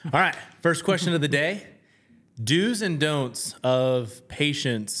All right, first question of the day. Do's and don'ts of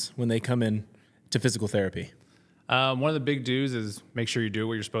patients when they come in to physical therapy. One of the big do's is make sure you do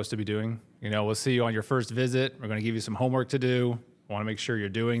what you're supposed to be doing. We'll see you on your first visit. We're going to give you some homework to do. We want to make sure you're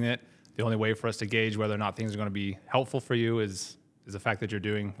doing it. The only way for us to gauge whether or not things are going to be helpful for you is the fact that you're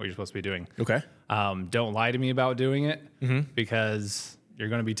doing what you're supposed to be doing. Okay. Don't lie to me about doing it because you're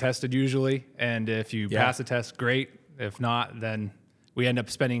going to be tested usually. And if you pass the test, great. If not, then we end up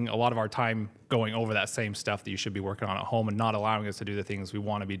spending a lot of our time going over that same stuff that you should be working on at home and not allowing us to do the things we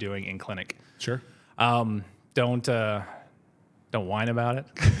want to be doing in clinic. Sure. Don't whine about it.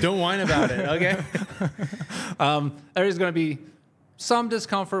 Don't whine about it. Okay. There is going to be some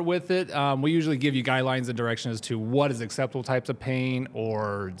discomfort with it. We usually give you guidelines and directions as to what is acceptable types of pain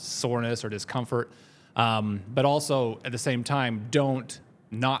or soreness or discomfort. But also at the same time, don't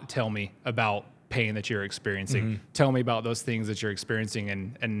not tell me about pain that you're experiencing. Tell me about those things that you're experiencing,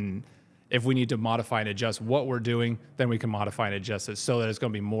 and if we need to modify and adjust what we're doing, then we can modify and adjust it so that it's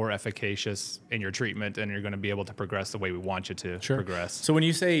going to be more efficacious in your treatment and you're going to be able to progress the way we want you to progress. So when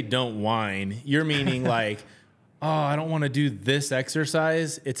you say don't whine, you're meaning like, oh, I don't want to do this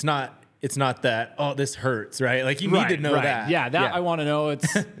exercise. It's not that, oh, this hurts, right? Like you need to know that. Yeah, I want to know.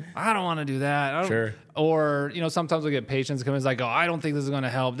 I don't want to do that. Sure. Or, sometimes we get patients come in, it's like, oh, I don't think this is going to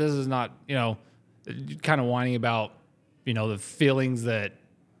help. This is not, kind of whining about, the feelings that,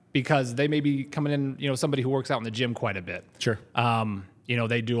 because they may be coming in, somebody who works out in the gym quite a bit. Sure.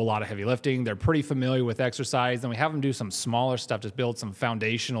 They do a lot of heavy lifting. They're pretty familiar with exercise. Then we have them do some smaller stuff, just build some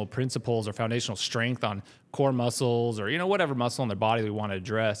foundational principles or foundational strength on core muscles or, whatever muscle in their body we want to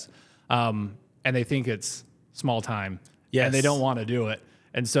address. And they think it's small time. Yes. And they don't want to do it.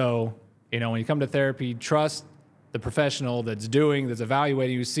 And so, when you come to therapy, trust the professional that's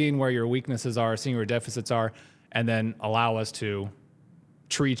evaluating you, seeing where your weaknesses are, seeing where your deficits are, and then allow us to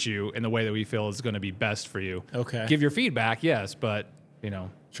treat you in the way that we feel is going to be best for you. Okay. Give your feedback, yes, but,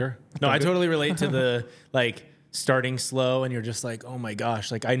 Sure. No, I totally relate to the, starting slow and you're just like, oh my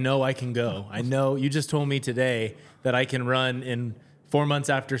gosh, I know I can go. I know you just told me today that I can run in 4 months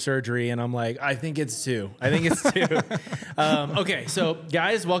after surgery. And I'm like, I think it's 2. Okay. So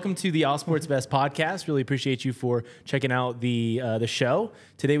guys, welcome to the All Sports Best podcast. Really appreciate you for checking out the show.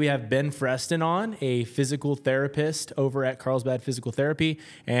 Today we have Ben Freston on, a physical therapist over at Carlsbad Physical Therapy.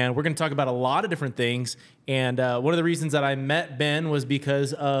 And we're going to talk about a lot of different things. And one of the reasons that I met Ben was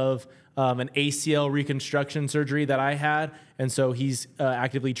because of an ACL reconstruction surgery that I had. And so he's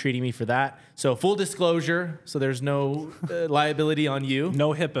actively treating me for that. So full disclosure, so there's no liability on you.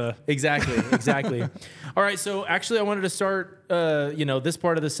 No HIPAA. Exactly. All right. So actually I wanted to start, this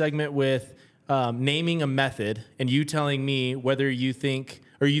part of the segment with naming a method and you telling me whether you think,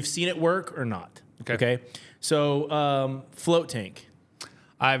 or you've seen it work or not. Okay. So float tank.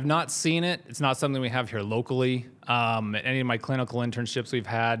 I've not seen it. It's not something we have here locally. Any of my clinical internships we've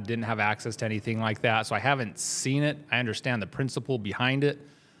had didn't have access to anything like that, so I haven't seen it. I understand the principle behind it,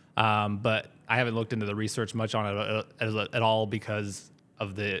 but I haven't looked into the research much on it at all because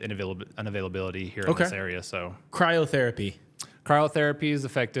of the unavailability here in this area. So Cryotherapy is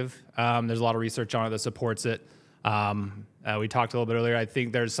effective. There's a lot of research on it that supports it. We talked a little bit earlier. I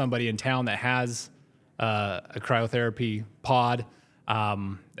think there's somebody in town that has a cryotherapy pod.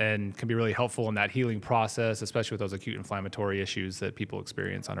 And can be really helpful in that healing process, especially with those acute inflammatory issues that people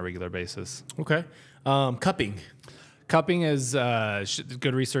experience on a regular basis. Okay. Cupping. Cupping is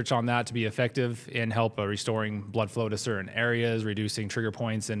good research on that to be effective in help restoring blood flow to certain areas, reducing trigger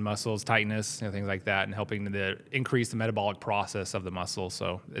points in muscles, tightness, things like that, and helping to increase the metabolic process of the muscle.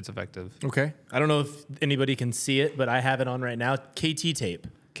 So it's effective. Okay. I don't know if anybody can see it, but I have it on right now. KT tape.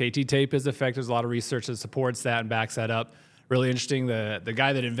 KT tape is effective. There's a lot of research that supports that and backs that up. Really interesting. The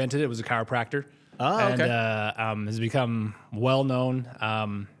guy that invented it was a chiropractor. Okay. And has become well known.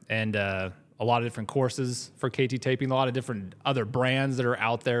 And a lot of different courses for KT taping. A lot of different other brands that are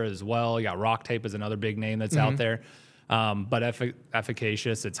out there as well. You got Rock Tape is another big name that's out there. But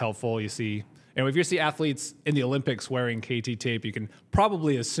efficacious. It's helpful. You see, if you see athletes in the Olympics wearing KT tape, you can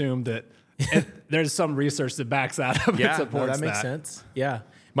probably assume that there's some research that backs that up. Yeah, and supports that makes sense. Yeah,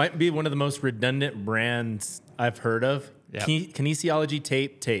 might be one of the most redundant brands I've heard of. Yep. Kinesiology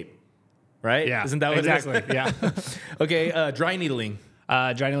tape, right? Yeah, isn't that what exactly? it is? Yeah. Okay, dry needling.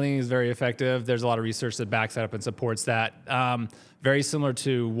 Dry needling is very effective. There's a lot of research that backs that up and supports that. Very similar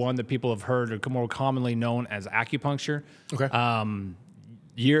to one that people have heard, or more commonly known as acupuncture. Okay.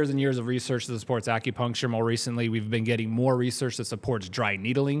 Years and years of research that supports acupuncture. More recently, we've been getting more research that supports dry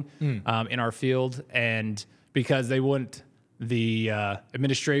needling in our field, and because the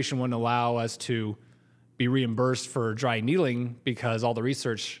administration wouldn't allow us to be reimbursed for dry needling because all the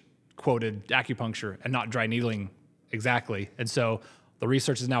research quoted acupuncture and not dry needling exactly. And so the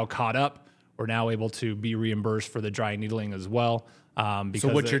research is now caught up. We're now able to be reimbursed for the dry needling as well.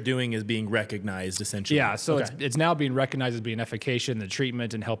 So what you're doing is being recognized essentially. Yeah, so it's now being recognized as being efficacious in the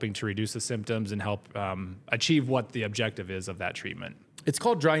treatment and helping to reduce the symptoms and help achieve what the objective is of that treatment. It's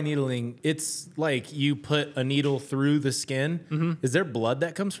called dry needling. It's like you put a needle through the skin. Mm-hmm. Is there blood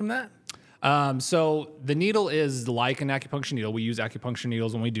that comes from that? So the needle is like an acupuncture needle. We use acupuncture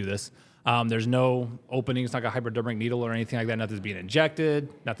needles when we do this. There's no opening. It's not like a hypodermic needle or anything like that. Nothing's being injected.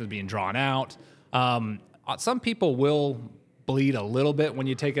 Nothing's being drawn out. Some people will bleed a little bit when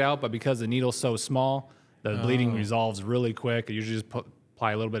you take it out, but because the needle's so small, the bleeding resolves really quick. You usually just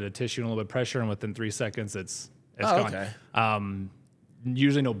apply a little bit of tissue and a little bit of pressure, and within 3 seconds, it's gone. Okay.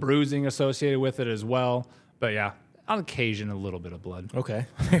 Usually no bruising associated with it as well. But yeah, on occasion, a little bit of blood. Okay.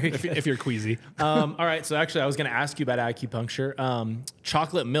 if you're queasy. All right. So actually, I was going to ask you about acupuncture.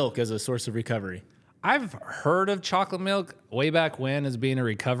 Chocolate milk as a source of recovery. I've heard of chocolate milk way back when as being a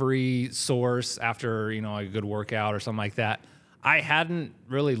recovery source after, a good workout or something like that. I hadn't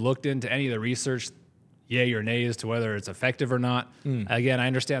really looked into any of the research, yay or nay, as to whether it's effective or not. Again, I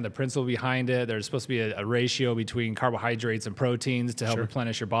understand the principle behind it. There's supposed to be a ratio between carbohydrates and proteins to help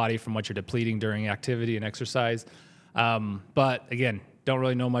replenish your body from what you're depleting during activity and exercise. But again, don't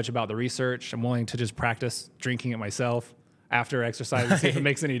really know much about the research. I'm willing to just practice drinking it myself after exercise and see if it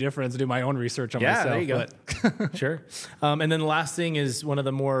makes any difference, do my own research on myself. Yeah, there you go. Sure. And then the last thing is one of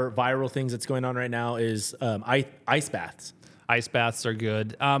the more viral things that's going on right now is ice baths. Ice baths are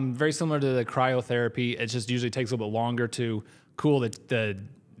good. Very similar to the cryotherapy. It just usually takes a little bit longer to cool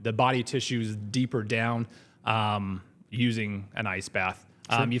the body tissues deeper down using an ice bath.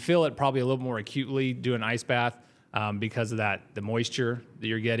 Sure. You feel it probably a little more acutely doing an ice bath because of the moisture that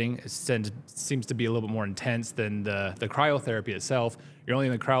you're getting. It seems to be a little bit more intense than the cryotherapy itself. You're only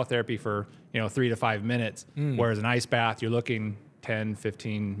in the cryotherapy for 3 to 5 minutes, whereas an ice bath, you're looking 10,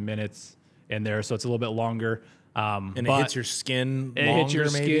 15 minutes in there, so it's a little bit longer. And it hits your skin longer, hits your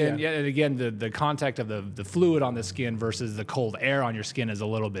skin. maybe? Yeah, and again, the contact of the fluid on the skin versus the cold air on your skin is a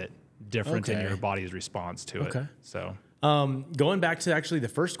little bit different in your body's response to it. So, going back to actually the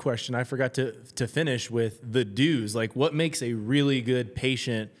first question, I forgot to finish with the do's. Like, what makes a really good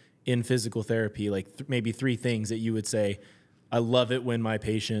patient in physical therapy? Like, maybe 3 things that you would say, I love it when my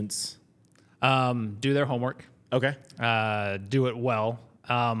patients do their homework. Okay. Do it well.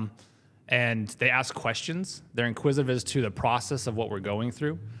 And they ask questions. They're inquisitive as to the process of what we're going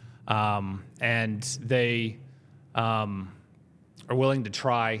through. And they are willing to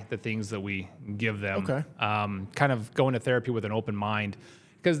try the things that we give them. Okay. Kind of go into therapy with an open mind.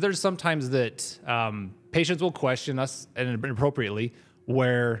 Because there's sometimes that patients will question us, and appropriately,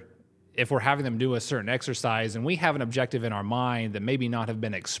 where if we're having them do a certain exercise and we have an objective in our mind that maybe not have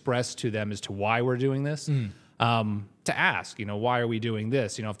been expressed to them as to why we're doing this, to ask, why are we doing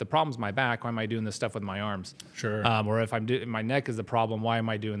this? If the problem's my back, why am I doing this stuff with my arms? Sure. Or if my neck is the problem, why am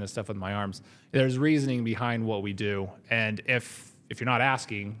I doing this stuff with my arms? There's reasoning behind what we do. And if you're not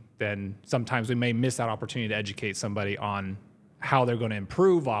asking, then sometimes we may miss that opportunity to educate somebody on how they're going to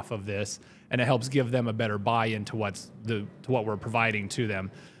improve off of this. And it helps give them a better buy-in to what we're providing to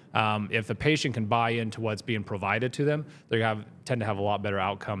them. If the patient can buy into what's being provided to them, they tend to have a lot better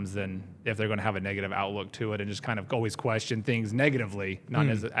outcomes than if they're going to have a negative outlook to it and just kind of always question things negatively, not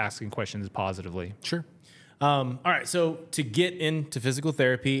as asking questions positively. Sure. All right. So to get into physical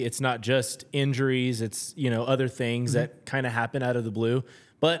therapy, it's not just injuries. It's, other things that kind of happen out of the blue.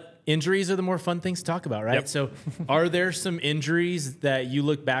 But injuries are the more fun things to talk about, right? Yep. So are there some injuries that you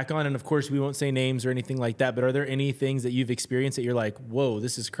look back on? And of course, we won't say names or anything like that, but are there any things that you've experienced that you're like, whoa,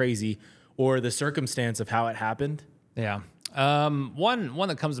 this is crazy, or the circumstance of how it happened? Yeah. One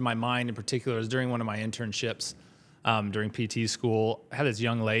that comes to my mind in particular is during one of my internships during PT school. I had this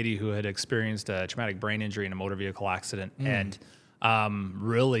young lady who had experienced a traumatic brain injury in a motor vehicle accident. And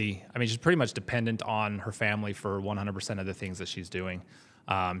she's pretty much dependent on her family for 100% of the things that she's doing.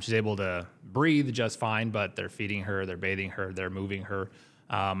 She's able to breathe just fine, but they're feeding her, they're bathing her, they're moving her.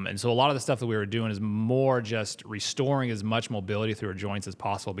 And so a lot of the stuff that we were doing is more just restoring as much mobility through her joints as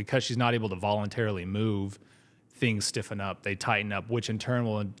possible. Because she's not able to voluntarily move, things stiffen up, they tighten up, which in turn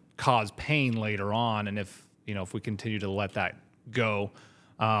will cause pain later on. And if we continue to let that go.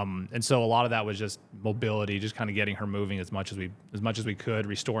 And so a lot of that was just mobility, just kind of getting her moving as much as we could,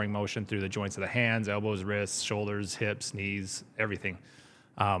 restoring motion through the joints of the hands, elbows, wrists, shoulders, hips, knees, everything.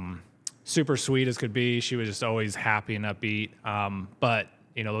 Super sweet as could be. She was just always happy and upbeat. But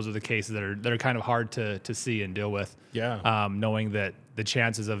those are the cases that are kind of hard to see and deal with. Yeah. Knowing that the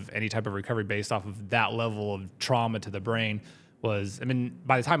chances of any type of recovery based off of that level of trauma to the brain was, I mean,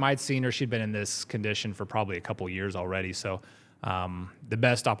 by the time I'd seen her, she'd been in this condition for probably a couple years already. So the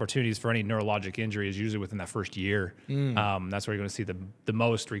best opportunities for any neurologic injury is usually within that first year. That's where you're going to see the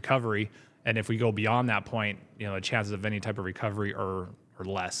most recovery. And if we go beyond that point, the chances of any type of recovery are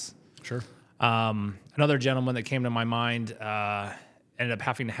less. Sure. Another gentleman that came to my mind ended up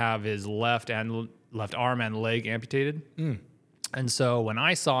having to have his left arm and leg amputated. And so when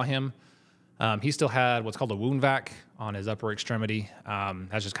I saw him, he still had what's called a wound vac on his upper extremity.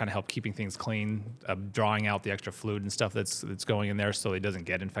 That's just kind of helped keeping things clean, drawing out the extra fluid and stuff that's going in there so he doesn't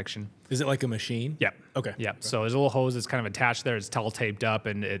get infection. Is it like a machine? Yeah. Okay. Yeah. So there's a little hose that's kind of attached there. It's towel taped up,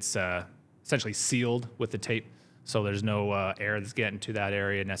 and it's essentially sealed with the tape. So there's no air that's getting to that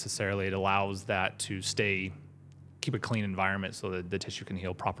area necessarily. It allows that to keep a clean environment so that the tissue can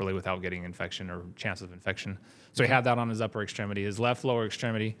heal properly without getting infection or chance of infection. So he had that on his upper extremity. His left lower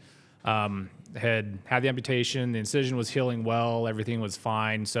extremity had the amputation. The incision was healing well. Everything was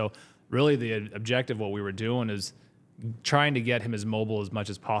fine. So really the objective, what we were doing is trying to get him as mobile as much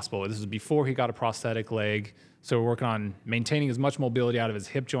as possible. This is before he got a prosthetic leg. So we're working on maintaining as much mobility out of his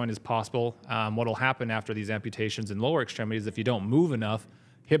hip joint as possible. What will happen after these amputations in lower extremities, if you don't move enough,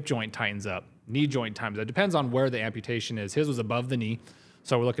 hip joint tightens up, knee joint tightens up. It depends on where the amputation is. His was above the knee,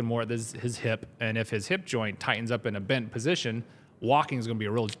 so we're looking more at his hip. And if his hip joint tightens up in a bent position, walking is going to be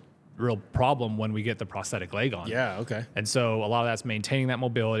a real problem when we get the prosthetic leg on. Yeah, okay. And so a lot of that's maintaining that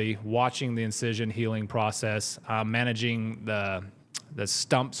mobility, watching the incision healing process, managing the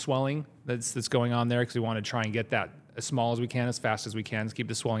stump swelling that's going on there, because we want to try and get that as small as we can, as fast as we can, to keep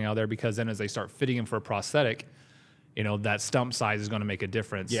the swelling out there, because then as they start fitting him for a prosthetic, that stump size is going to make a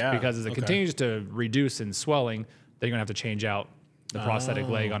difference. Yeah, because as it continues to reduce in swelling, then you're going to have to change out the prosthetic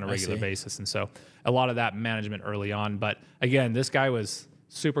leg on a regular basis. And so a lot of that management early on. But again, this guy was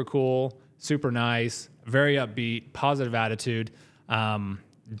super cool, super nice, very upbeat, positive attitude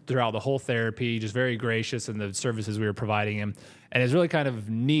throughout the whole therapy, just very gracious in the services we were providing him. And it's really kind of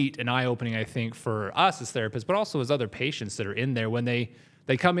neat and eye-opening, I think, for us as therapists, but also as other patients that are in there when they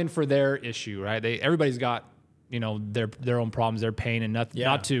come in for their issue, right? Everybody's got, their own problems, their pain, and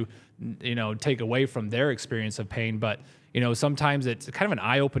not to, take away from their experience of pain, but, sometimes it's kind of an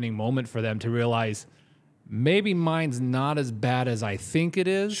eye-opening moment for them to realize maybe mine's not as bad as I think it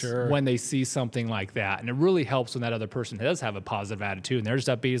is when they see something like that. And it really helps when that other person does have a positive attitude and they're just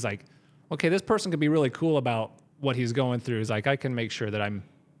upbeat. It's like, okay, this person could be really cool about what he's going through. Is like, I can make sure that I'm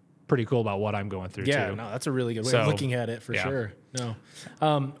pretty cool about what I'm going through too. No, that's a really good way of looking at it for sure. No.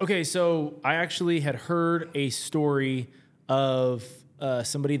 Okay, so I actually had heard a story of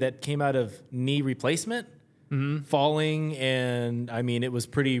somebody that came out of knee replacement, falling, and I mean, it was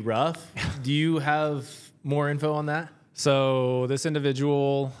pretty rough. Do you have more info on that? So this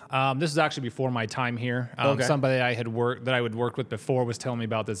individual, this is actually before my time here. Somebody that I would work with before was telling me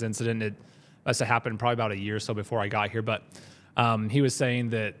about this incident. It must have happened probably about a year or so before I got here. But he was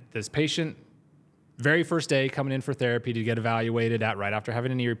saying that this patient, very first day coming in for therapy to get evaluated right after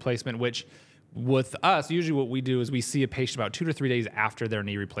having a knee replacement, which with us, usually what we do is we see a patient about 2 to 3 days after their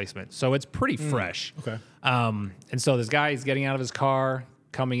knee replacement. So it's pretty fresh. Okay. And so this guy is getting out of his car,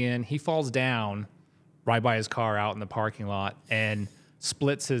 coming in. He falls down right by his car out in the parking lot and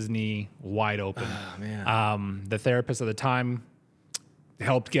splits his knee wide open. Oh, man. The therapist at the time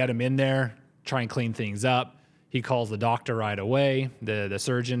helped get him in there, try and clean things up. He calls the doctor right away, the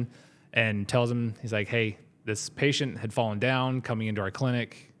surgeon, and tells him, he's like, hey, this patient had fallen down coming into our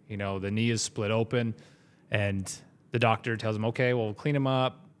clinic. The knee is split open. And the doctor tells him, okay, well, clean him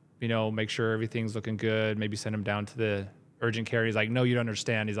up, make sure everything's looking good, maybe send him down to the urgent care. He's like, no, you don't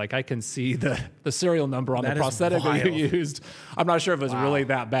understand. He's like, I can see the serial number on the prosthetic that you used. I'm not sure if it was really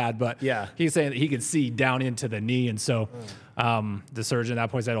that bad, but he's saying that he could see down into the knee. And so the surgeon at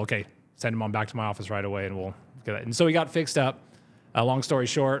that point said, okay, send him on back to my office right away and we'll get it. And so he got fixed up. Long story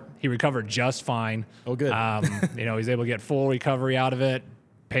short, he recovered just fine. Oh, good. He was able to get full recovery out of it.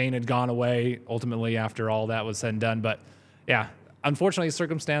 Pain had gone away ultimately after all that was said and done. But yeah, unfortunately,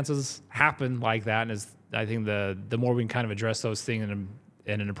 circumstances happen like that. And I think the more we can kind of address those things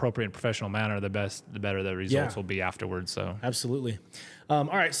in an appropriate professional manner, the better the results will be afterwards. So absolutely. All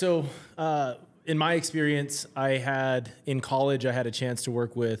right. So in my experience, in college, I had a chance to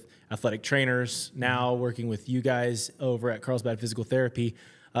work with athletic trainers. Now working with you guys over at Carlsbad Physical Therapy.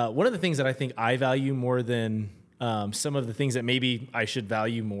 One of the things that I think I value more than some of the things that maybe I should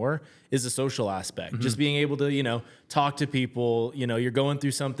value more is the social aspect. Just being able to, talk to people. You're going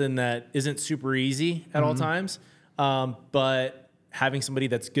through something that isn't super easy at all times, but having somebody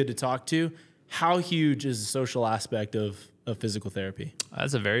that's good to talk to, how huge is the social aspect of physical therapy?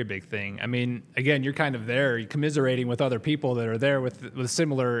 That's a very big thing. I mean, again, you're kind of there, you're commiserating with other people that are there with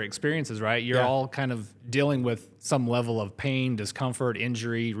similar experiences, right? You're all kind of dealing with some level of pain, discomfort,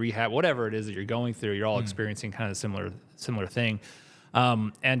 injury, rehab, whatever it is that you're going through. You're all experiencing kind of similar thing.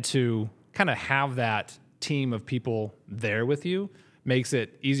 And to kind of have that team of people there with you makes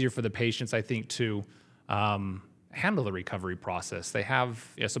it easier for the patients, I think, to handle the recovery process. They have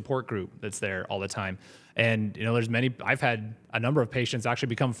a support group that's there all the time. And, I've had a number of patients actually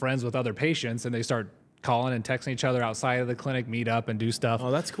become friends with other patients, and they start calling and texting each other outside of the clinic, meet up and do stuff.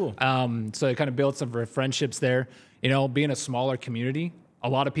 Oh, that's cool. So it kind of builds some friendships there. Being a smaller community, a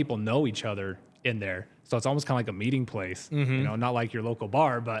lot of people know each other in there. So it's almost kind of like a meeting place, not like your local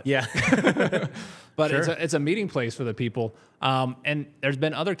bar, but yeah, but sure. It's a meeting place for the people. And there's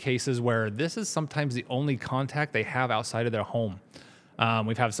been other cases where this is sometimes the only contact they have outside of their home.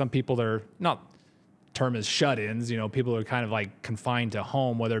 We've had some people that are not term as shut-ins, people are kind of like confined to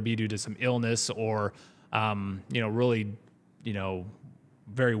home, whether it be due to some illness or, really,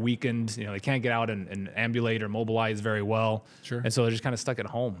 very weakened, they can't get out and ambulate or mobilize very well. Sure. And so they're just kind of stuck at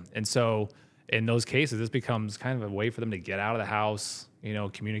home. And so in those cases, this becomes kind of a way for them to get out of the house,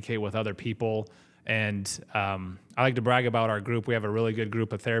 communicate with other people. And I like to brag about our group. We have a really good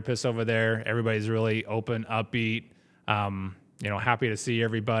group of therapists over there. Everybody's really open, upbeat, happy to see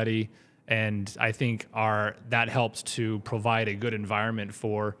everybody. And I think that helps to provide a good environment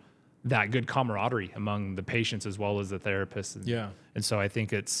for that good camaraderie among the patients as well as the therapists. And so I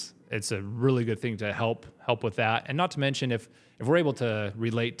think it's a really good thing to help with that. And not to mention if we're able to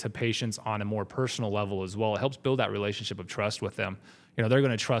relate to patients on a more personal level as well, it helps build that relationship of trust with them. They're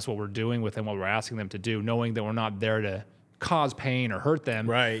going to trust what we're doing with them, what we're asking them to do, knowing that we're not there to cause pain or hurt them.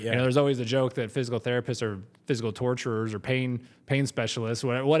 Right. Yeah. There's always a joke that physical therapists are physical torturers or pain specialists,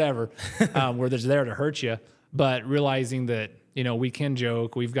 whatever, where they're there to hurt you. But realizing that we can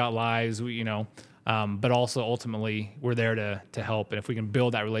joke, we've got lives, but also ultimately we're there to help. And if we can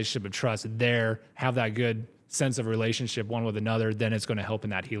build that relationship of trust there, have that good sense of relationship one with another, then it's going to help in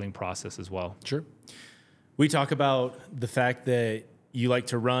that healing process as well. Sure. We talk about the fact that you like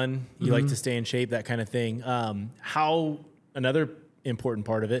to run, you like to stay in shape, that kind of thing. Another important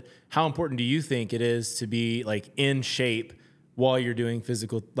part of it, how important do you think it is to be like in shape while you're doing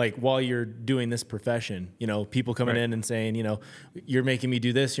while you're doing this profession? People coming in and saying, you're making me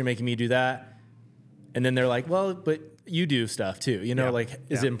do this, you're making me do that. And then they're like, well, but you do stuff too,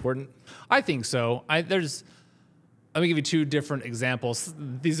 is it important? I think so. Let me give you two different examples.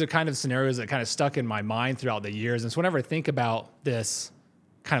 These are kind of scenarios that kind of stuck in my mind throughout the years. And so whenever I think about this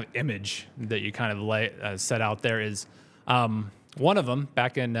kind of image that you kind of set out there is, one of them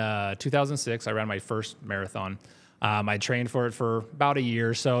back in 2006, I ran my first marathon. I trained for it for about a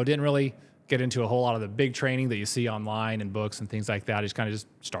year, so didn't really get into a whole lot of the big training that you see online and books and things like that. I just kind of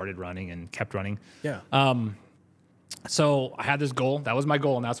started running and kept running. Yeah. So I had this goal. That was my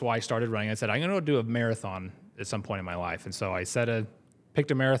goal, and that's why I started running. I said, I'm going to do a marathon at some point in my life. And so I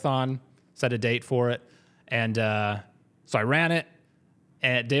picked a marathon, set a date for it. And so I ran it.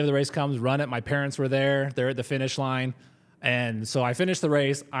 And day of the race comes, run it. My parents were there. They're at the finish line. And so I finished the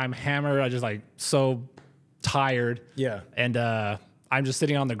race. I'm hammered. I just so tired. Yeah. And I'm just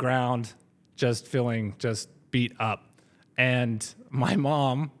sitting on the ground, just feeling just beat up. And my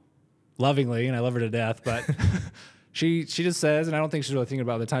mom, lovingly, and I love her to death, but she just says, and I don't think she's really thinking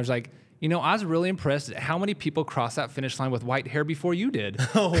about it at the time, she's like, I was really impressed at how many people crossed that finish line with white hair before you did.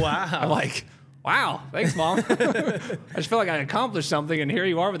 Oh, wow. I'm like, wow, thanks, Mom. I just feel like I accomplished something, and here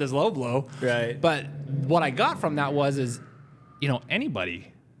you are with this low blow. Right. But what I got from that is,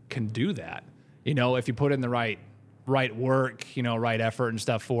 anybody can do that. If you put in the right work, right effort and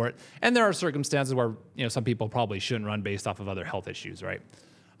stuff for it. And there are circumstances where, some people probably shouldn't run based off of other health issues, right?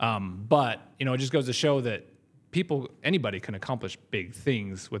 But, it just goes to show that anybody can accomplish big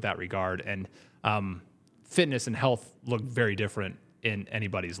things with that regard. And fitness and health look very different in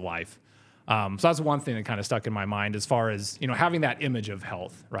anybody's life. So that's one thing that kind of stuck in my mind as far as, having that image of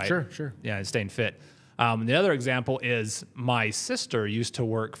health, right? Sure. Yeah, and staying fit. The other example is my sister used to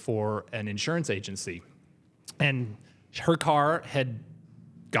work for an insurance agency, and her car had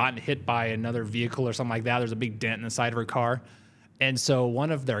gotten hit by another vehicle or something like that. There's a big dent in the side of her car. And so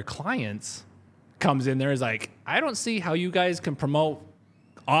one of their clients comes in there, is like, I don't see how you guys can promote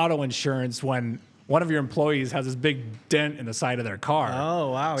auto insurance when one of your employees has this big dent in the side of their car.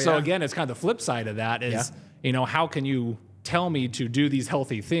 Oh, wow. So again, it's kind of the flip side of that is, how can you tell me to do these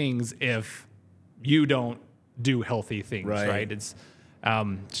healthy things if you don't do healthy things, right? It's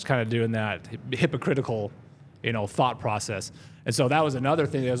just kind of doing that hypocritical thought process. And so that was another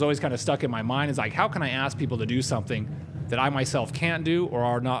thing that was always kind of stuck in my mind, is like, how can I ask people to do something that I myself can't do or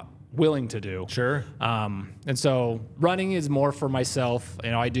are not willing to do? Sure. And so running is more for myself.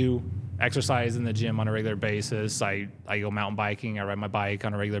 I do exercise in the gym on a regular basis. I go mountain biking. I ride my bike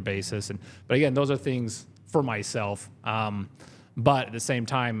on a regular basis. But again, those are things for myself. But at the same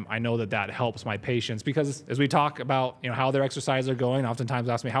time, I know that helps my patients, because as we talk about, how their exercises are going, oftentimes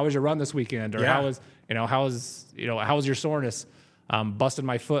ask me, how was your run this weekend? Or how was your soreness? Busted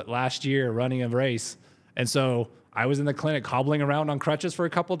my foot last year running a race. And so I was in the clinic hobbling around on crutches for a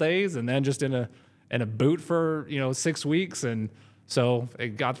couple days, and then just in a boot for, 6 weeks. And so they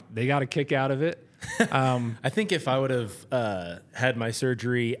got a kick out of it. I think if I would have had my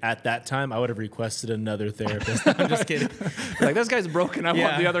surgery at that time, I would have requested another therapist. I'm just kidding. Like, this guy's broken. I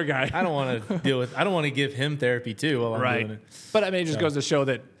want the other guy. I don't want to give him therapy too while I'm doing it. But I mean, it just goes to show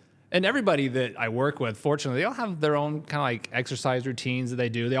that, and everybody that I work with, fortunately, they all have their own kind of like exercise routines that they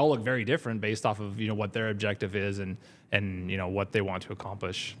do. They all look very different based off of, what their objective is and what they want to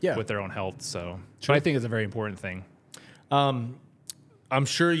accomplish with their own health. So, but I think it's a very important thing. I'm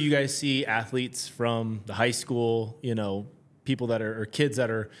sure you guys see athletes from the high school, people that are, or kids that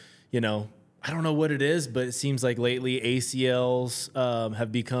are, I don't know what it is, but it seems like lately ACLs have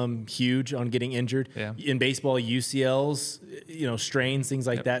become huge on getting injured. Yeah. In baseball, UCLs, strains, things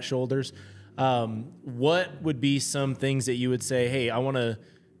like that, shoulders. What would be some things that you would say, hey, I want to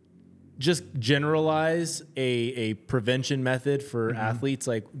just generalize a prevention method for athletes?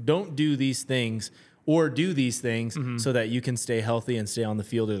 Like, don't do these things, or do these things so that you can stay healthy and stay on the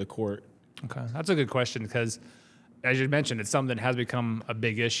field or the court? Okay, that's a good question, because as you mentioned, it's something that has become a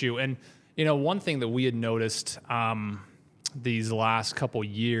big issue. And, one thing that we had noticed these last couple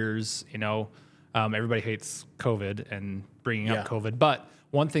years, everybody hates COVID and bringing up COVID, but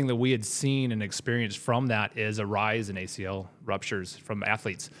one thing that we had seen and experienced from that is a rise in ACL ruptures from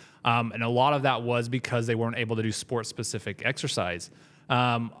athletes. And a lot of that was because they weren't able to do sport-specific exercise.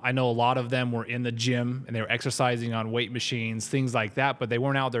 I know a lot of them were in the gym and they were exercising on weight machines, things like that, but they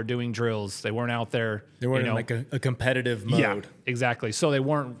weren't out there doing drills. They weren't out there. They weren't in like a competitive mode. Yeah, exactly. So they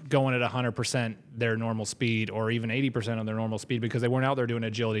weren't going at 100% their normal speed, or even 80% of their normal speed, because they weren't out there doing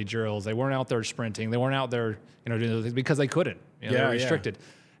agility drills. They weren't out there sprinting. They weren't out there, doing those things because they couldn't. They were restricted.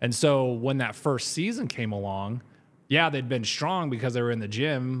 And so when that first season came along, they'd been strong because they were in the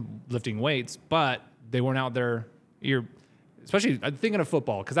gym lifting weights, but they weren't out there. Especially I'm thinking of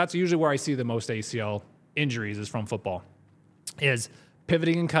football, because that's usually where I see the most ACL injuries is from football, is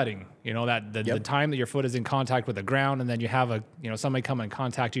pivoting and cutting. The time that your foot is in contact with the ground, and then you have somebody come and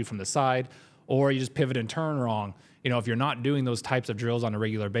contact you from the side, or you just pivot and turn wrong. If you're not doing those types of drills on a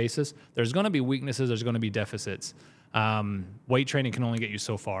regular basis, there's going to be weaknesses. There's going to be deficits. Weight training can only get you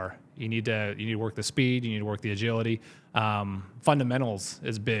so far. You need to work the speed. You need to work the agility. Fundamentals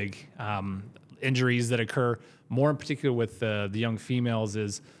is big. Injuries that occur more in particular with the young females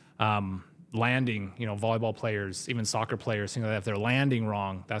is landing. Volleyball players, even soccer players, things like that. If they're landing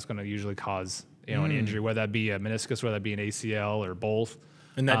wrong, that's going to usually cause an injury, whether that be a meniscus, whether that be an ACL, or both.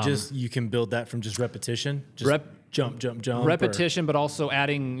 And that you can build that from just repetition. Jump. Repetition, but also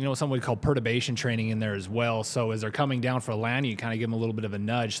adding something we call perturbation training in there as well. So as they're coming down for a landing, you kind of give them a little bit of a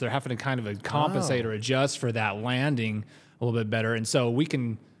nudge. So they're having to kind of compensate or adjust for that landing a little bit better. And so we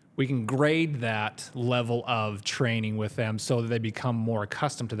can grade that level of training with them so that they become more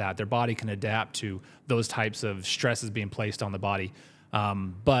accustomed to that. Their body can adapt to those types of stresses being placed on the body.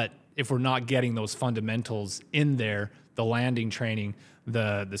 But if we're not getting those fundamentals in there, the landing training,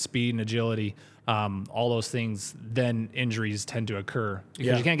 the speed and agility, all those things, then injuries tend to occur.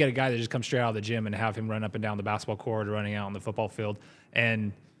 Because you can't get a guy that just comes straight out of the gym and have him run up and down the basketball court or running out on the football field.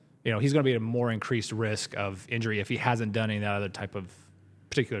 And, he's going to be at a more increased risk of injury if he hasn't done any of that other type of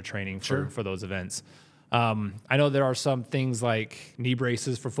particular training for those events. I know there are some things like knee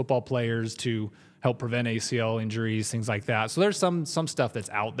braces for football players to help prevent ACL injuries, things like that. So there's some stuff that's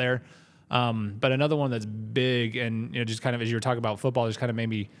out there. But another one that's big, and just kind of as you were talking about football, just kind of made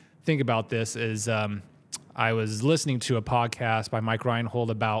me think about this, is I was listening to a podcast by Mike Reinhold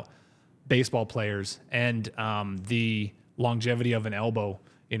about baseball players and the longevity of an elbow,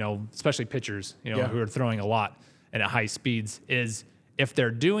 especially pitchers, who are throwing a lot and at high speeds, is if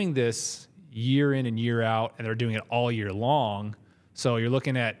they're doing this year in and year out and they're doing it all year long. So you're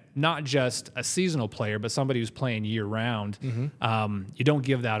looking at not just a seasonal player, but somebody who's playing year round. You don't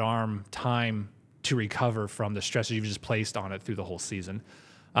give that arm time to recover from the stresses you've just placed on it through the whole season.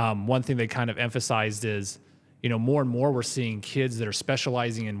 One thing they kind of emphasized is, more and more we're seeing kids that are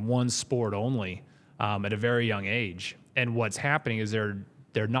specializing in one sport only at a very young age. And what's happening is they're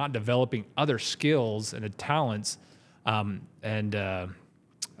they're not developing other skills and the talents, and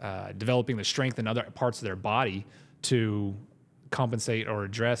developing the strength in other parts of their body to compensate or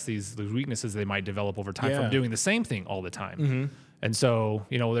address these weaknesses they might develop over time from doing the same thing all the time. And so,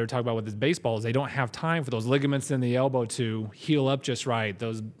 you know, what they're talking about with this baseball is they don't have time for those ligaments in the elbow to heal up just right,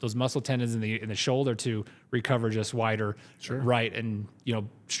 those muscle tendons in the shoulder to recover just wider right, and, you know,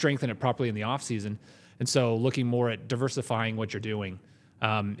 strengthen it properly in the off season. And so looking more at diversifying what you're doing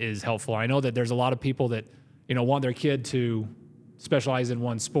is helpful. I know that there's a lot of people that, you know, want their kid to specialize in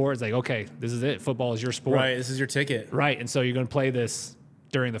one sport. It's like, okay, this is it. Football is your sport. Right. This is your ticket. Right. And so you're going to play this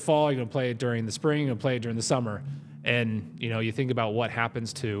during the fall. You're going to play it during the spring. You're going to play it during the summer. And, you know, you think about what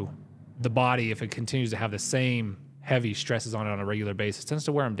happens to the body if it continues to have the same heavy stresses on it on a regular basis. It tends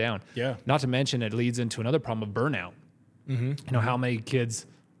to wear them down. Yeah. Not to mention it leads into another problem of burnout. You know, how many kids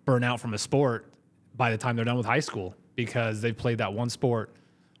burn out from a sport by the time they're done with high school because they've played that one sport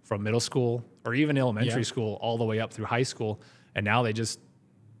from middle school or even elementary school all the way up through high school. And now they just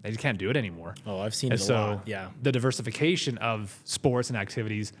can't do it anymore. Oh, I've seen and it a so lot. Yeah. The diversification of sports and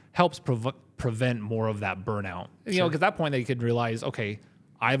activities helps prevent more of that burnout. You know, because at that point they could realize, okay,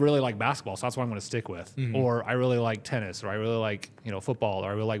 I really like basketball, so that's what I'm going to stick with. Or I really like tennis, or I really like, you know, football, or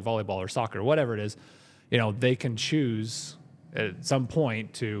I really like volleyball or soccer, whatever it is. You know, they can choose at some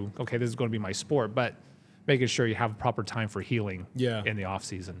point to, okay, this is going to be my sport, but making sure you have proper time for healing in the off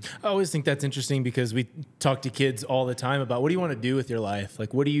season. I always think that's interesting because we talk to kids all the time about what do you want to do with your life?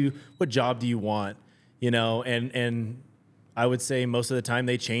 Like, what job do you want? You know, and I would say most of the time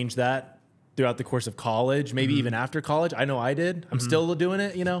they change that throughout the course of college, maybe even after college. I know I did. I'm still doing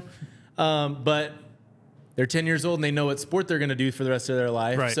it, you know, but they're 10 years old and they know what sport they're going to do for the rest of their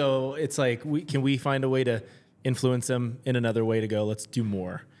life. Right. So it's like, can we find a way to influence them in another way to go, let's do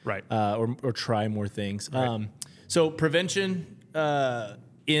more. Right. Or try more things. Right. So prevention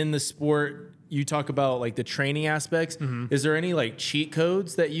in the sport, you talk about like the training aspects. Is there any like cheat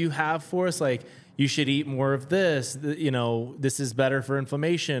codes that you have for us? Like you should eat more of this, you know, this is better for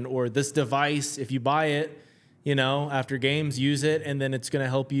inflammation, or this device, if you buy it, you know, after games, use it, and then it's going to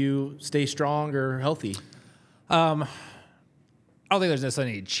help you stay strong or healthy. I don't think there's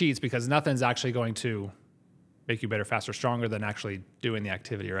necessarily any cheats because nothing's actually going to make you better, faster, stronger than actually doing the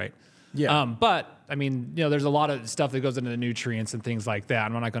activity, right? Yeah. But I mean, you know, there's a lot of stuff that goes into the nutrients and things like that.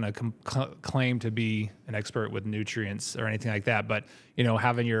 I'm not going to claim to be an expert with nutrients or anything like that. But you know,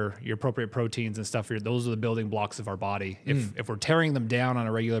 having your appropriate proteins and stuff, those are the building blocks of our body. If we're tearing them down on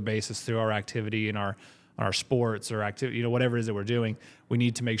a regular basis through our activity and our sports or activity, you know, whatever it is that we're doing, we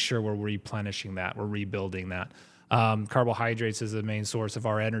need to make sure we're replenishing that, we're rebuilding that. Carbohydrates is the main source of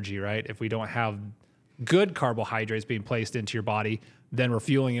our energy, right? If we don't have good carbohydrates being placed into your body, then we're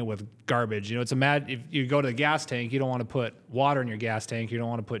fueling it with garbage. You know, it's if you go to the gas tank, you don't want to put water in your gas tank. You don't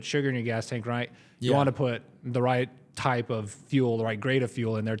want to put sugar in your gas tank, right? You want to put the right type of fuel, the right grade of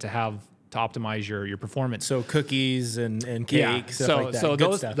fuel in there to optimize your performance. So cookies and cake, stuff like that. So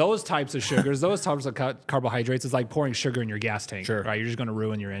those types of sugars, those types of carbohydrates is like pouring sugar in your gas tank, right? You're just going to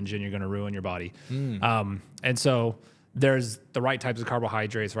ruin your engine. You're going to ruin your body. And so there's the right types of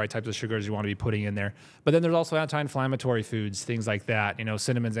carbohydrates, the right types of sugars you want to be putting in there. But then there's also anti-inflammatory foods, things like that. You know,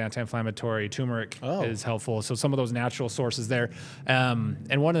 cinnamon's anti-inflammatory, turmeric is helpful. So some of those natural sources there.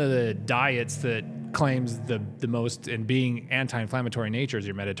 And one of the diets that claims the most in being anti-inflammatory nature is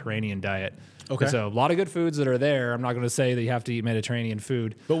your Mediterranean diet. Okay. So a lot of good foods that are there. I'm not going to say that you have to eat Mediterranean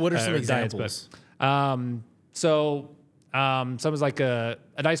food. But what are some examples? Some is like a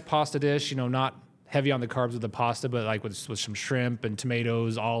nice pasta dish, you know, not heavy on the carbs with the pasta, but like with some shrimp and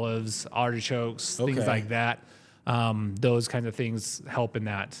tomatoes, olives, artichokes, things like that. Those kinds of things help in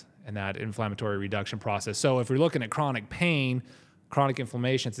that inflammatory reduction process. So if we're looking at chronic pain, chronic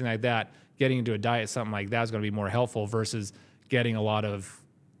inflammation, something like that, getting into a diet, something like that is going to be more helpful versus getting a lot of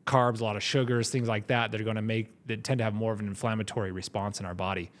carbs, a lot of sugars, things like that are going to that tend to have more of an inflammatory response in our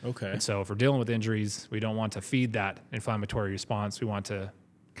body. Okay. And so if we're dealing with injuries, we don't want to feed that inflammatory response. We want to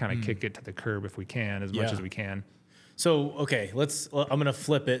kind of kick it to the curb if we can, as much as we can. So, okay, I'm going to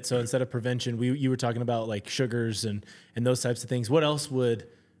flip it. So instead of prevention, you were talking about like sugars and those types of things. What else would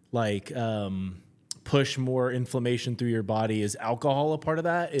like push more inflammation through your body? Is alcohol a part of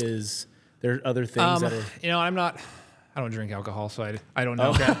that? Is there other things that are... You know, I don't drink alcohol, so I don't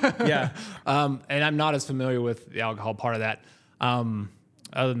know. Okay, yeah. And I'm not as familiar with the alcohol part of that. Other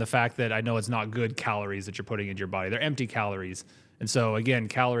than the fact that I know it's not good calories that you're putting into your body. They're empty calories. And so, again,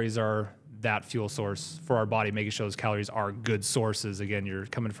 calories are that fuel source for our body, making sure those calories are good sources. Again, you're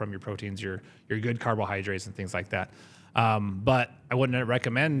coming from your proteins, your good carbohydrates and things like that. But I wouldn't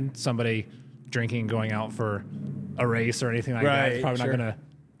recommend somebody drinking and going out for a race or anything like that. It's probably not going to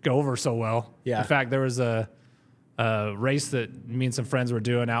go over so well. Yeah. In fact, there was a race that me and some friends were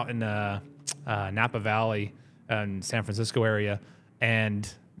doing out in Napa Valley in San Francisco area,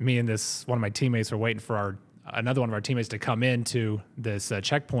 and me and one of my teammates were waiting for another one of our teammates to come into this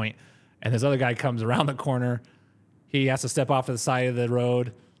checkpoint, and this other guy comes around the corner. He has to step off to the side of the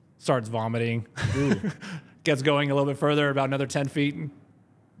road, starts vomiting, gets going a little bit further, about another 10 feet,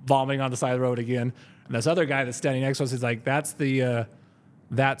 vomiting on the side of the road again. And this other guy that's standing next to us is like, that's the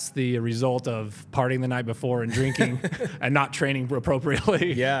result of partying the night before and drinking and not training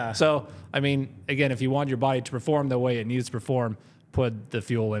appropriately. Yeah. So, I mean, again, if you want your body to perform the way it needs to perform, put the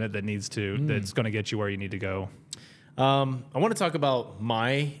fuel in it that's going to get you where you need to go. I want to talk about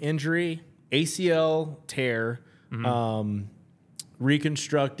my injury, ACL tear,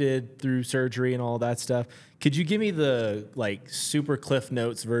 reconstructed through surgery and all that stuff. Could you give me the like super Cliff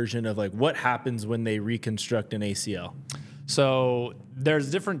Notes version of like what happens when they reconstruct an ACL? So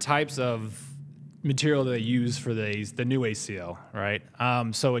there's different types of material that they use for the new ACL, right?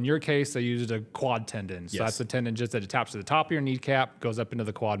 So in your case, they used a quad tendon. So that's the tendon just that attaches to the top of your kneecap, goes up into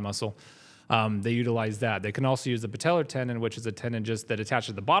the quad muscle. They utilize that. They can also use the patellar tendon, which is a tendon just that attaches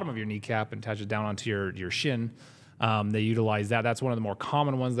to the bottom of your kneecap and attaches down onto your shin. They utilize that. That's one of the more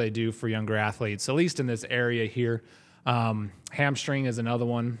common ones they do for younger athletes, at least in this area here. Hamstring is another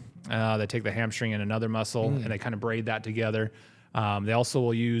one. They take the hamstring and another muscle and they kind of braid that together. They also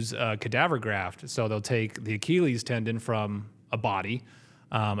will use cadaver graft. So they'll take the Achilles tendon from a body,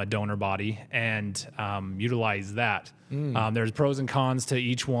 a donor body, and utilize that. There's pros and cons to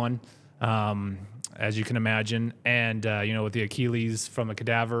each one, as you can imagine. And, with the Achilles from a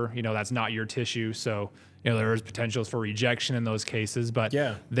cadaver, that's not your tissue. So, there is potentials for rejection in those cases, but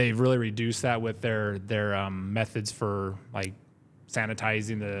they've really reduced that with their methods for like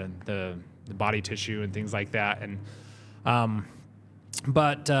sanitizing the body tissue and things like that. And,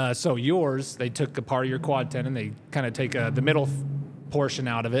 so yours, they took a part of your quad tendon, they kind of take the middle portion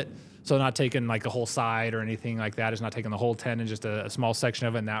out of it. So not taking like a whole side or anything like that. It's not taking the whole tendon, just a small section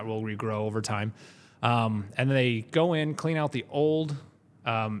of it, and that will regrow over time. And then they go in, clean out the old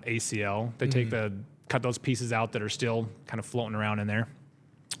ACL. They cut those pieces out that are still kind of floating around in there,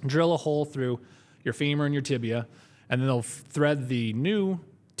 drill a hole through your femur and your tibia, and then they'll thread the new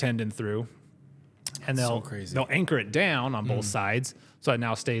tendon through, and they'll anchor it down on both sides so it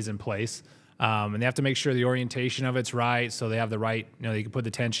now stays in place. And they have to make sure the orientation of it's right, so they have the right, they can put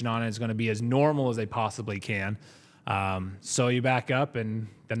the tension on it. It's going to be as normal as they possibly can. So you back up, and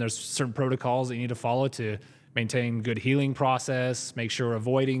then there's certain protocols that you need to follow to maintain good healing process, make sure we're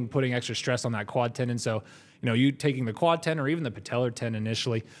avoiding putting extra stress on that quad tendon. So, you taking the quad tendon or even the patellar tendon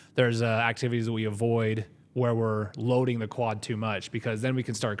initially, there's activities that we avoid where we're loading the quad too much, because then we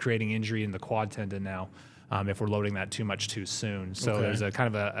can start creating injury in the quad tendon now. If we're loading that too much too soon. So there's a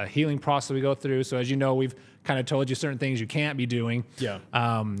kind of a healing process we go through. So as you know, we've kind of told you certain things you can't be doing. Yeah.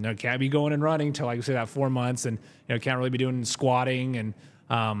 Can't be going and running till, like we say, that 4 months, and can't really be doing squatting and things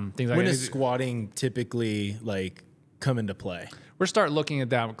like that. When does squatting typically like come into play? We're starting looking at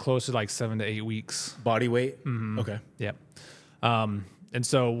that close to like 7 to 8 weeks. Body weight? Mm-hmm. Okay. Yep. And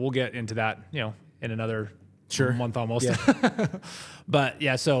so we'll get into that, in another month almost. Yeah. But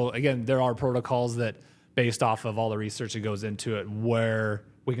yeah, so again, there are protocols that, based off of all the research that goes into it, where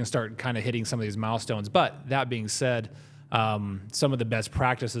we can start kind of hitting some of these milestones. But that being said, some of the best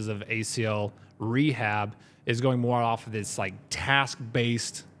practices of ACL rehab is going more off of this like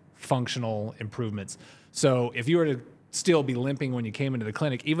task-based functional improvements. So if you were to still be limping when you came into the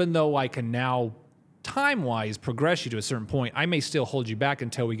clinic, even though I can now time-wise progress you to a certain point, I may still hold you back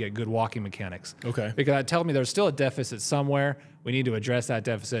until we get good walking mechanics. Okay. Because that tells me there's still a deficit somewhere. We need to address that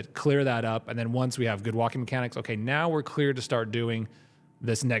deficit, clear that up, and then once we have good walking mechanics, okay, now we're clear to start doing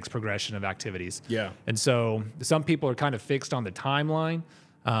this next progression of activities. Yeah. And so some people are kind of fixed on the timeline.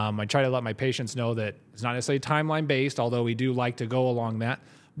 I try to let my patients know that it's not necessarily timeline-based, although we do like to go along that.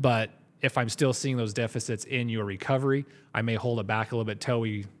 But if I'm still seeing those deficits in your recovery, I may hold it back a little bit till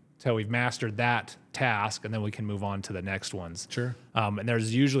we've mastered that task, and then we can move on to the next ones. Sure. And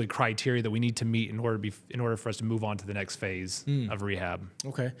there's usually criteria that we need to meet in order for us to move on to the next phase of rehab.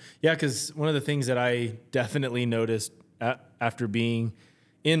 Okay. Yeah, because one of the things that I definitely noticed after being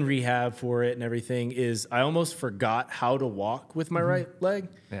in rehab for it and everything is I almost forgot how to walk with my right leg.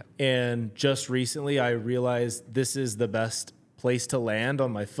 Yeah. And just recently I realized this is the best place to land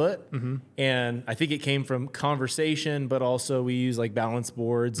on my foot. And I think it came from conversation, but also we use like balance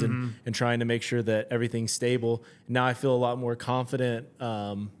boards and trying to make sure that everything's stable. Now I feel a lot more confident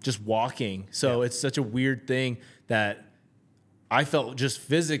just walking. So it's such a weird thing that I felt just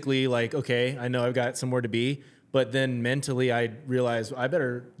physically like, okay, I know I've got somewhere to be. But then mentally, I realized I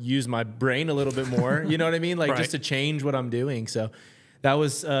better use my brain a little bit more. You know what I mean? Like just to change what I'm doing. So that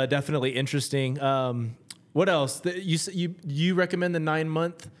was definitely interesting. What else? You recommend the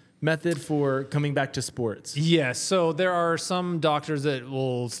 9-month method for coming back to sports? Yes. So there are some doctors that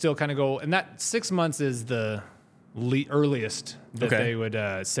will still kind of go, and that 6 months is the earliest that they would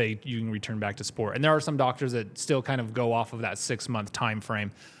say you can return back to sport. And there are some doctors that still kind of go off of that 6-month time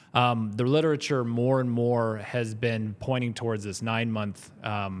frame. The literature more and more has been pointing towards this 9-month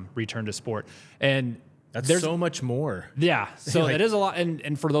return to sport. And there's so much more. Yeah. So it is a lot.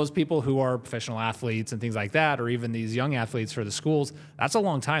 And for those people who are professional athletes and things like that, or even these young athletes for the schools, that's a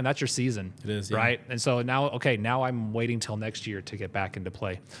long time. That's your season. It is. Yeah. Right. And so now I'm waiting till next year to get back into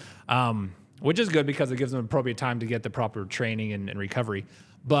play, which is good because it gives them appropriate time to get the proper training and recovery.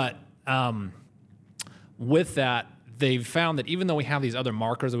 But with that, they've found that even though we have these other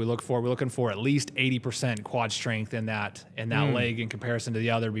markers that we're looking for at least 80% quad strength in that leg in comparison to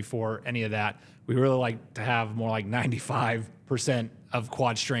the other before any of that. We really like to have more like 95% of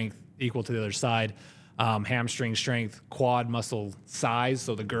quad strength equal to the other side. Hamstring strength, quad muscle size,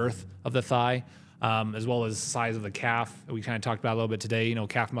 so the girth of the thigh, as well as size of the calf. We kind of talked about a little bit today. You know,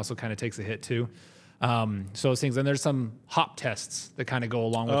 calf muscle kind of takes a hit too. So those things, and there's some hop tests that kind of go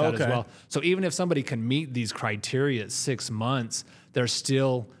along with that as well. So even if somebody can meet these criteria at 6 months, there's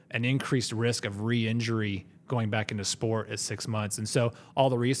still an increased risk of re-injury going back into sport at 6 months. And so all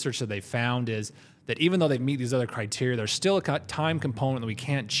the research that they found is that even though they meet these other criteria, there's still a time component that we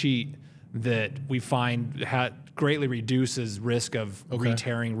can't cheat that we find greatly reduces risk of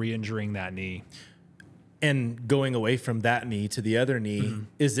re-tearing, re-injuring that knee. And going away from that knee to the other knee,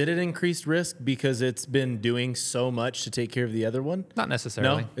 is it an increased risk because it's been doing so much to take care of the other one? Not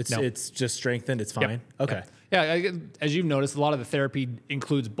necessarily. No, it's just strengthened. It's fine. Yep. Okay. Yeah, as you've noticed, a lot of the therapy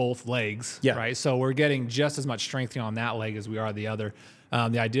includes both legs, right? So we're getting just as much strengthening on that leg as we are the other.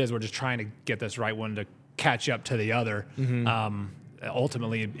 The idea is we're just trying to get this right one to catch up to the other,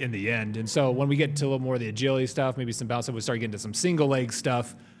 ultimately in the end. And so when we get to a little more of the agility stuff, maybe some bounce, we start getting to some single leg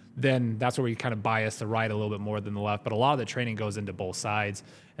stuff, then that's where we kind of bias the right a little bit more than the left. But a lot of the training goes into both sides.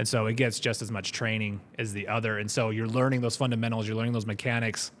 And so it gets just as much training as the other. And so you're learning those fundamentals, you're learning those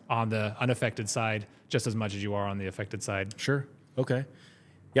mechanics on the unaffected side just as much as you are on the affected side. Sure. Okay.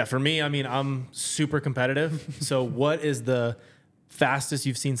 Yeah, for me, I mean, I'm super competitive. So what is the fastest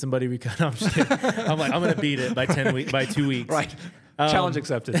you've seen somebody recover? I'm just kidding. I'm going to beat it by 2 weeks. Right. Challenge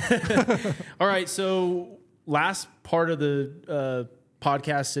accepted. All right. So last part of the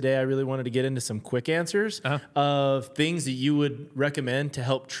podcast today, I really wanted to get into some quick answers of things that you would recommend to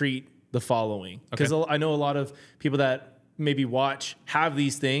help treat the following. Because I know a lot of people that maybe have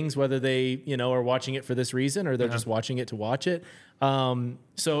these things, whether they, are watching it for this reason or they're just watching it to watch it.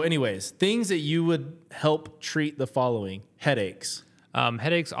 So anyways, things that you would help treat the following: headaches.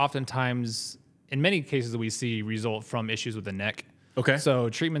 Headaches oftentimes, in many cases that we see, result from issues with the neck. Okay. So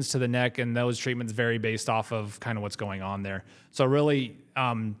treatments to the neck, and those treatments vary based off of kind of what's going on there. So really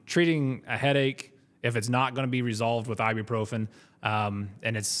treating a headache, if it's not going to be resolved with ibuprofen, and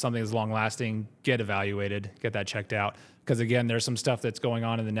it's something that's long lasting, get evaluated, get that checked out. Because again, there's some stuff that's going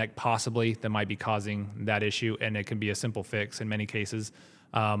on in the neck possibly that might be causing that issue, and it can be a simple fix in many cases.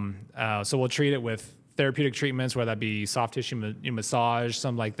 So we'll treat it with therapeutic treatments, whether that be soft tissue massage,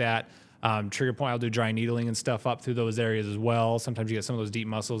 something like that. Trigger point, I'll do dry needling and stuff up through those areas as well. Sometimes you get some of those deep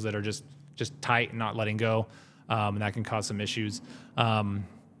muscles that are just tight and not letting go, and that can cause some issues.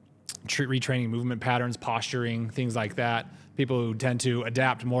 Retraining movement patterns, posturing, things like that. People who tend to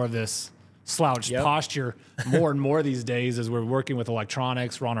adapt more of this slouched posture more and more these days as we're working with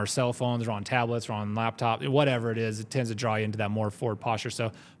electronics, we're on our cell phones, we're on tablets, we're on laptop, whatever it is, it tends to draw you into that more forward posture.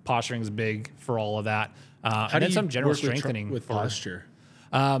 So posturing is big for all of that. And then some general strengthening with posture.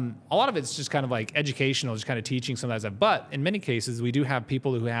 A lot of it's just kind of like educational, just kind of teaching some of that stuff. But in many cases, we do have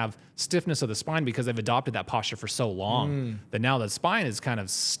people who have stiffness of the spine because they've adopted that posture for so long that now the spine is kind of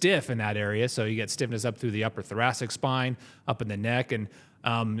stiff in that area. So you get stiffness up through the upper thoracic spine, up in the neck. And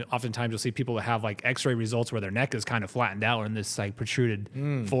oftentimes you'll see people that have like x-ray results where their neck is kind of flattened out or in this like protruded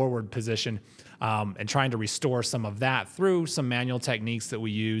forward position, and trying to restore some of that through some manual techniques that we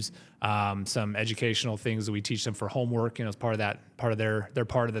use, some educational things that we teach them for homework. As part of their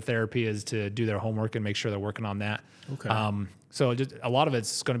part of the therapy is to do their homework and make sure they're working on that. Okay. So just a lot of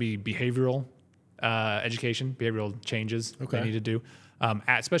it's going to be behavioral education, behavioral changes they need to do.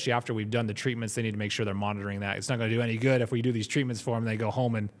 Especially after we've done the treatments, they need to make sure they're monitoring that. It's not going to do any good if we do these treatments for them, they go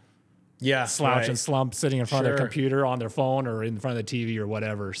home and slouch and slump sitting in front of their computer on their phone or in front of the TV or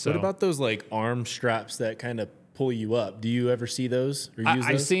whatever. So what about those like arm straps that kind of pull you up. Do you ever see those or use those?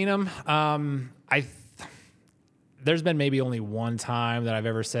 I've seen them. There's been maybe only one time that I've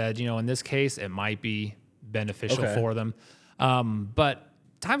ever said, in this case, it might be beneficial for them. But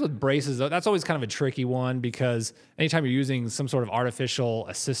times with braces, that's always kind of a tricky one because anytime you're using some sort of artificial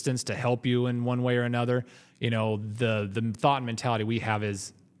assistance to help you in one way or another, the thought and mentality we have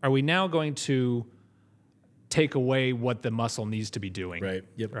is, are we now going to take away what the muscle needs to be doing? Right.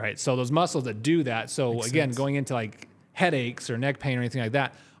 Yep. Right. So those muscles that do that. So Makes again, sense. going into like headaches or neck pain or anything like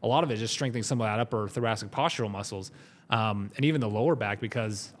that, a lot of it is just strengthening some of that upper thoracic postural muscles, and even the lower back,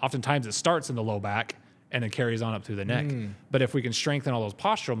 because oftentimes it starts in the low back and it carries on up through the neck. But if we can strengthen all those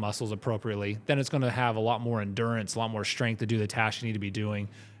postural muscles appropriately, then it's going to have a lot more endurance, a lot more strength to do the tasks you need to be doing.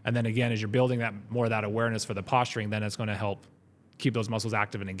 And then again, as you're building that more of that awareness for the posturing, then it's going to help keep those muscles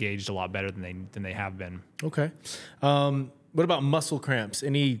active and engaged a lot better than they have been. Okay. What about muscle cramps?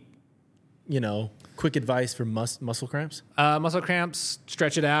 Any, quick advice for muscle cramps? Muscle cramps,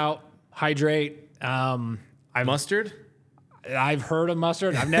 stretch it out, hydrate. Mustard? I've heard of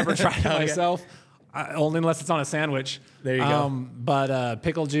mustard. I've never tried it myself, only unless it's on a sandwich. There you go. But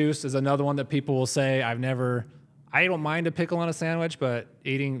pickle juice is another one that people will say. I don't mind a pickle on a sandwich, but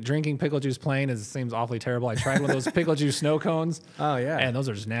drinking pickle juice plain seems awfully terrible. I tried one of those pickle juice snow cones. Oh yeah, and those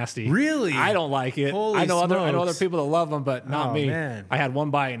are just nasty. Really? I don't like it. Holy I know smokes. other people that love them, but not me. Man. I had one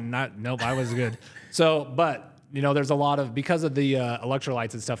bite and nope, I was good. But there's a lot of, because of the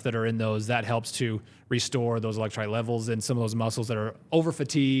electrolytes and stuff that are in those, that helps to restore those electrolyte levels in some of those muscles that are over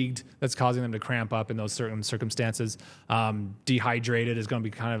fatigued, that's causing them to cramp up in those certain circumstances. Dehydrated is going to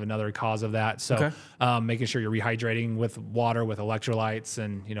be kind of another cause of that. So making sure you're rehydrating with water, with electrolytes,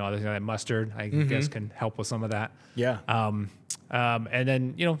 and other things like mustard, I guess, can help with some of that. Yeah. And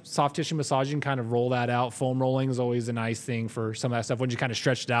then, soft tissue massaging, kind of roll that out. Foam rolling is always a nice thing for some of that stuff. When you kind of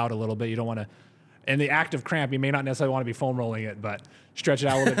stretch it out a little bit, you don't want to, in the act of cramp, you may not necessarily want to be foam rolling it, but stretch it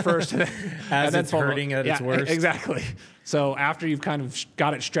out a little bit first. As it's hurting at its worst. Exactly. So after you've kind of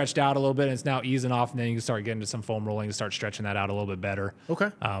got it stretched out a little bit and it's now easing off, and then you can start getting to some foam rolling and start stretching that out a little bit better. Okay.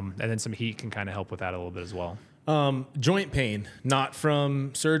 And then some heat can kind of help with that a little bit as well. Joint pain, not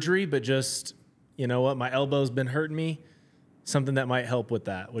from surgery, but just, my elbow's been hurting me. Something that might help with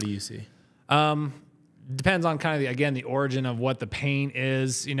that. What do you see? Depends on kind of the origin of what the pain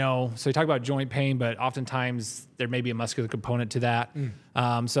is, so you talk about joint pain, but oftentimes there may be a muscular component to that.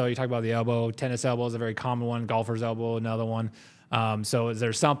 So you talk about the elbow. Tennis elbow is a very common one. Golfer's elbow, another one. So is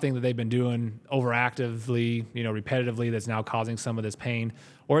there something that they've been doing overactively, repetitively, that's now causing some of this pain?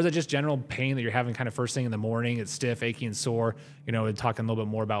 Or is it just general pain that you're having kind of first thing in the morning? It's stiff, achy, and sore. We're talking a little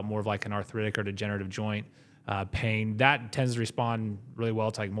bit more about more of like an arthritic or degenerative joint pain. That tends to respond really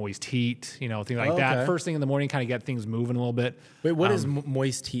well to like moist heat, things like that. First thing in the morning, kind of get things moving a little bit. Wait, what is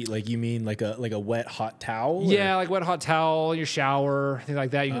moist heat? Like, you mean like a wet hot towel? Yeah, like wet hot towel, your shower, things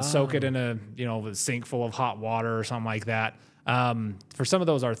like that. You can soak it in a sink full of hot water or something like that. For some of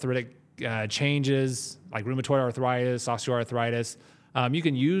those arthritic changes, like rheumatoid arthritis, osteoarthritis, you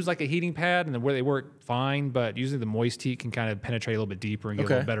can use like a heating pad, and where they work fine, but usually the moist heat can kind of penetrate a little bit deeper and give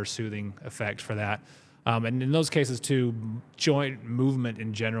a little better soothing effect for that. And in those cases too, joint movement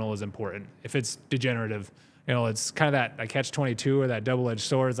in general is important. If it's degenerative, it's kind of that catch-22 or that double-edged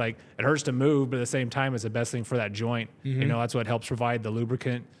sword. It's like it hurts to move, but at the same time, it's the best thing for that joint. That's what helps provide the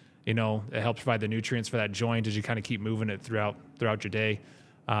lubricant. It helps provide the nutrients for that joint as you kind of keep moving it throughout your day.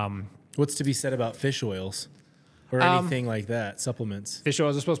 What's to be said about fish oils or anything like that? Supplements. Fish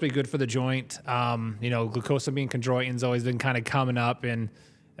oils are supposed to be good for the joint. Glucosamine chondroitin's always been kind of coming up, and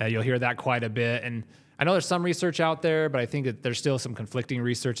you'll hear that quite a bit. And I know there's some research out there, but I think that there's still some conflicting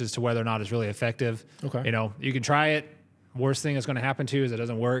research as to whether or not it's really effective. Okay. You can try it. Worst thing that's going to happen to you is it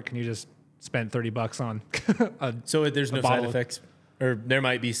doesn't work, and you just spend $30 on. So there's no side effects, or there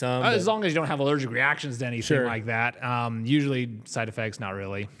might be some. As long as you don't have allergic reactions to anything Sure. like that. Usually side effects, not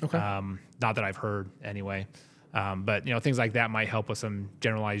really. Okay. Not that I've heard anyway. But things like that might help with some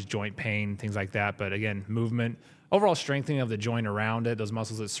generalized joint pain, things like that. But again, movement, overall strengthening of the joint around it, those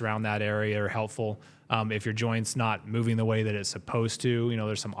muscles that surround that area are helpful. If your joint's not moving the way that it's supposed to,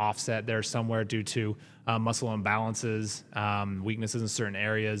 there's some offset there somewhere due to muscle imbalances, weaknesses in certain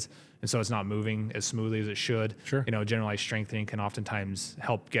areas, and so it's not moving as smoothly as it should. Sure. Generalized strengthening can oftentimes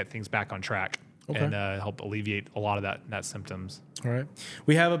help get things back on track and help alleviate a lot of that symptoms. All right.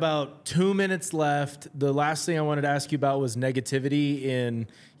 We have about 2 minutes left. The last thing I wanted to ask you about was negativity in,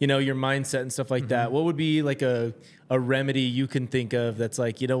 your mindset and stuff like that. What would be like a remedy you can think of that's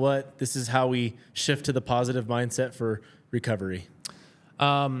like, this is how we shift to the positive mindset for recovery?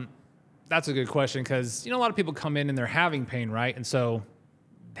 That's a good question, because, a lot of people come in and they're having pain, right? And so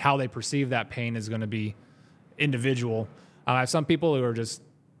how they perceive that pain is going to be, individual. I have some people who are just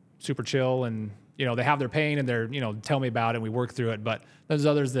super chill and, they have their pain and they're, tell me about it and we work through it. But there's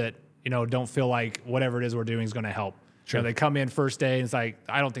others that, don't feel like whatever it is we're doing is going to help. Sure. They come in first day and it's like,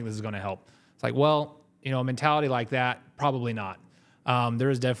 I don't think this is going to help. It's like, well, a mentality like that, probably not. There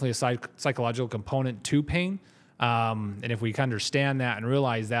is definitely a psychological component to pain. And if we can understand that and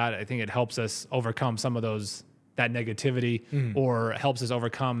realize that, I think it helps us overcome some of that negativity or helps us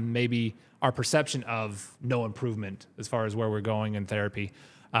overcome maybe our perception of no improvement as far as where we're going in therapy.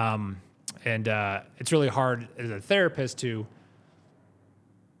 And it's really hard as a therapist to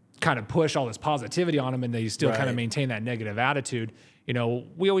kind of push all this positivity on them and they still kind of maintain that negative attitude.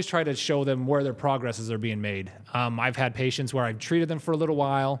 We always try to show them where their progresses are being made. I've had patients where I've treated them for a little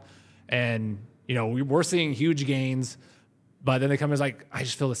while and, we're seeing huge gains, but then they come in like, I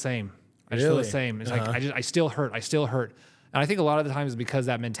just feel the same. I just feel the same. It's like, I still hurt. And I think a lot of the times because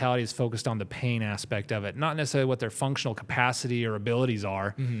that mentality is focused on the pain aspect of it, not necessarily what their functional capacity or abilities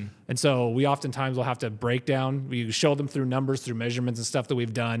are. And so we oftentimes will have to break down, we show them through numbers, through measurements and stuff that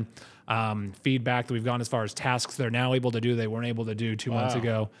we've done, feedback that we've gone as far as tasks they're now able to do, they weren't able to do 2 months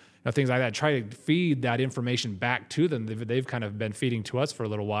ago, things like that. Try to feed that information back to them. They've kind of been feeding to us for a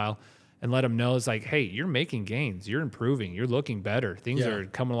little while and let them know it's like, hey, you're making gains, you're improving, you're looking better, things are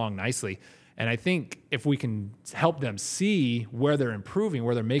coming along nicely. And I think if we can help them see where they're improving,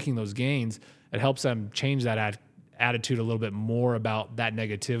 where they're making those gains, it helps them change that attitude a little bit more about that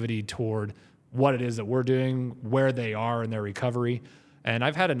negativity toward what it is that we're doing, where they are in their recovery. And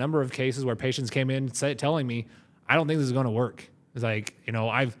I've had a number of cases where patients came in telling me, I don't think this is going to work. It's like,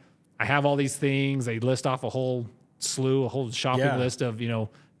 I have all these things. They list off a whole shopping list of,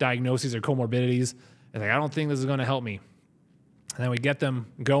 diagnoses or comorbidities. And like, I don't think this is going to help me. And then we get them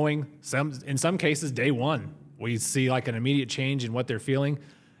going. In some cases, day one, we see like an immediate change in what they're feeling.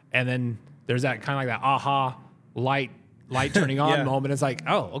 And then there's that kind of like that aha light turning on moment. It's like,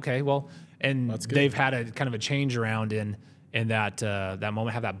 oh, okay, well, and they've had a kind of a change around in that moment,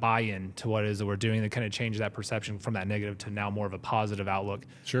 have that buy-in to what it is that we're doing, that kind of change that perception from that negative to now more of a positive outlook.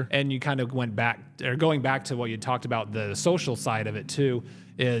 Sure. And you kind of going back to what you talked about, the social side of it too,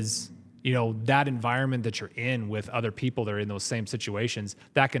 is that environment that you're in with other people that are in those same situations,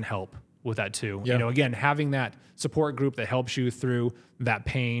 that can help with that too. Yeah. Again, having that support group that helps you through that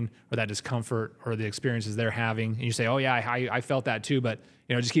pain or that discomfort or the experiences they're having. And you say, oh yeah, I felt that too, but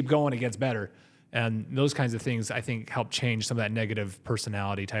just keep going, it gets better. And those kinds of things, I think, help change some of that negative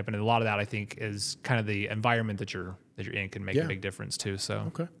personality type. And a lot of that, I think, is kind of the environment that you're in can make a big difference too. So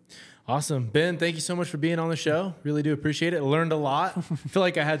okay. Awesome. Ben, thank you so much for being on the show. Really do appreciate it. I learned a lot. I feel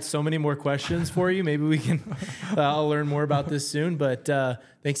like I had so many more questions for you. Maybe we can, I'll learn more about this soon, but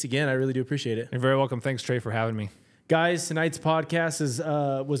thanks again. I really do appreciate it. You're very welcome. Thanks, Trey, for having me. Guys, tonight's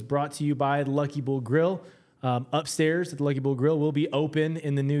podcast was brought to you by Lucky Bull Grill. Upstairs at the Lucky Bull Grill will be open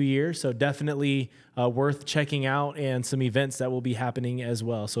in the new year, so definitely worth checking out, and some events that will be happening as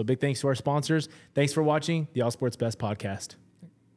well. So a big thanks to our sponsors. Thanks for watching the All Sports Best podcast.